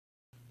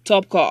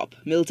Top cop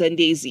Milton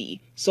Desir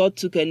sought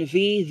to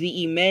convey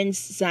the immense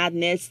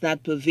sadness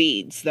that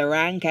pervades the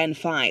rank and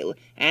file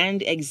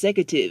and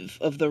executive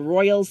of the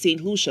Royal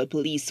St. Lucia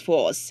Police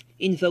Force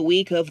in the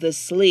wake of the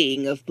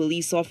slaying of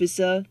police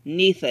officer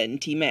Nathan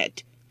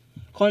Timet.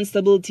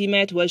 Constable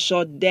Timet was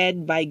shot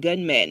dead by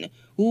gunmen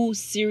who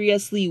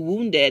seriously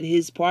wounded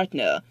his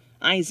partner,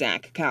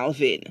 Isaac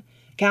Calvin.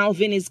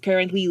 Calvin is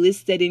currently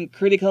listed in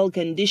critical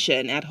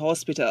condition at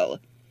hospital.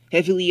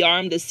 Heavily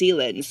armed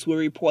assailants were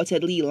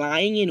reportedly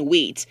lying in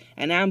wait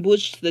and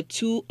ambushed the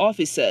two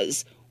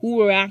officers who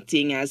were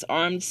acting as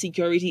armed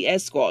security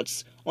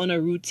escorts on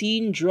a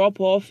routine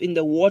drop-off in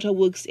the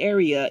waterworks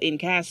area in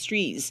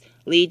Castries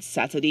late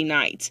Saturday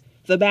night.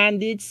 The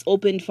bandits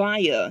opened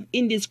fire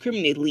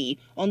indiscriminately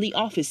on the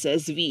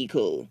officer's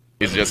vehicle.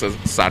 It's just a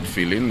sad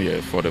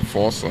feeling for the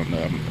force, and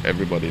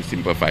everybody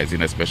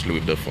sympathizing, especially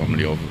with the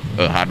family of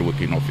a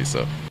hard-working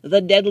officer.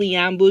 The deadly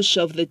ambush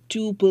of the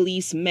two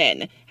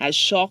policemen has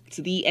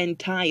shocked the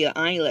entire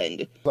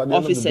island.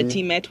 Officer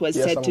Timet was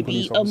said to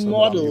be a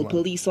model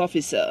police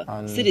officer,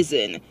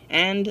 citizen,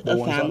 and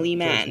a family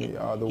man.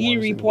 He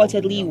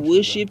reportedly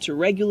worshipped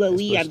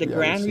regularly at the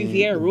Grand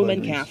Riviere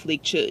Roman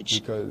Catholic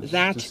Church.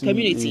 That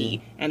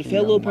community and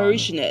fellow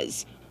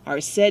parishioners are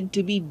said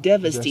to be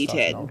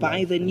devastated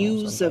by the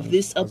news of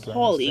this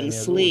appalling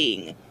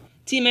slaying.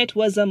 Timet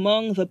was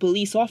among the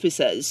police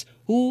officers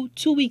who,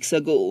 2 weeks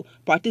ago,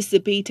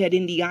 participated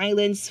in the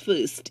island's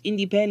first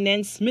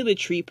Independence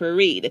Military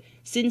Parade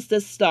since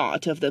the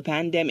start of the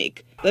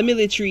pandemic. The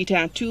military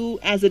tattoo,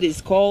 as it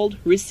is called,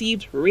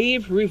 received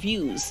rave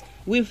reviews,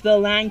 with the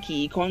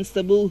lanky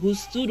constable who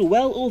stood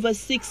well over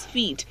 6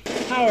 feet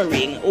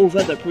towering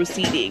over the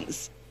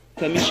proceedings.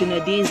 Commissioner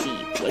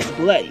Desir was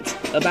blunt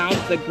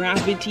about the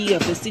gravity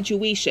of the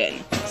situation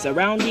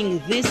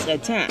surrounding this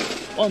attack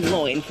on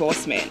law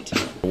enforcement.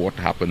 What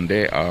happened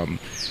there,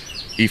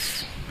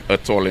 if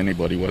at all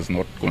anybody was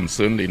not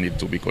concerned, they need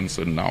to be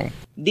concerned now.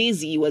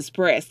 Desir was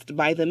pressed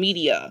by the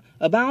media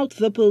about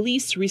the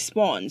police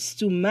response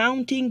to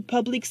mounting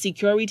public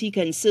security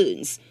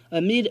concerns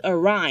amid a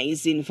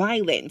rise in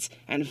violent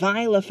and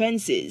vile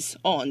offenses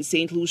on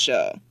St.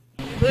 Lucia.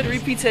 It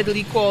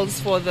repeatedly calls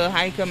for the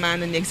High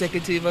Command and the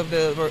executive of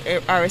the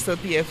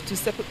RSLPF to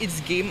step its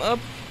game up.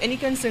 Any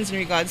concerns in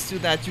regards to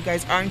that? You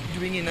guys aren't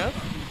doing enough?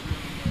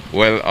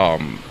 Well,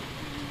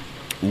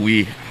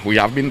 we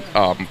have been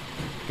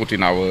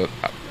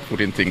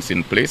putting things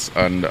in place,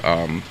 and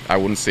I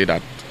wouldn't say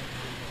that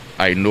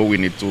I know we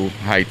need to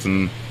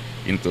heighten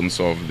in terms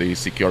of the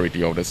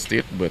security of the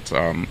state, but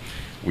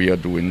we are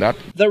doing that.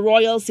 The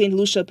Royal St.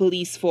 Lucia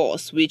Police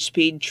Force, which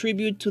paid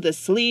tribute to the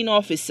slain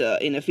officer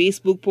in a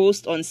Facebook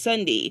post on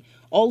Sunday,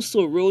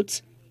 also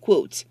wrote,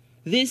 quote,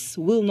 "This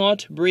will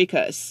not break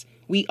us.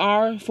 We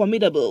are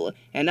formidable,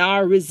 and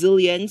our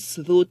resilience,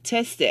 though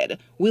tested,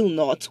 will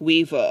not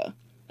waver."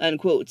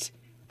 Unquote.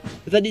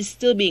 The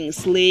disturbing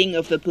slaying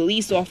of the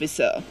police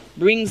officer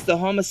brings the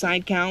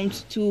homicide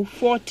count to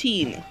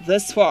 14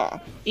 thus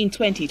far in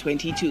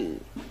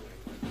 2022.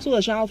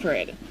 Lucia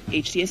Alfred,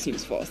 HTS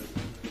News Force.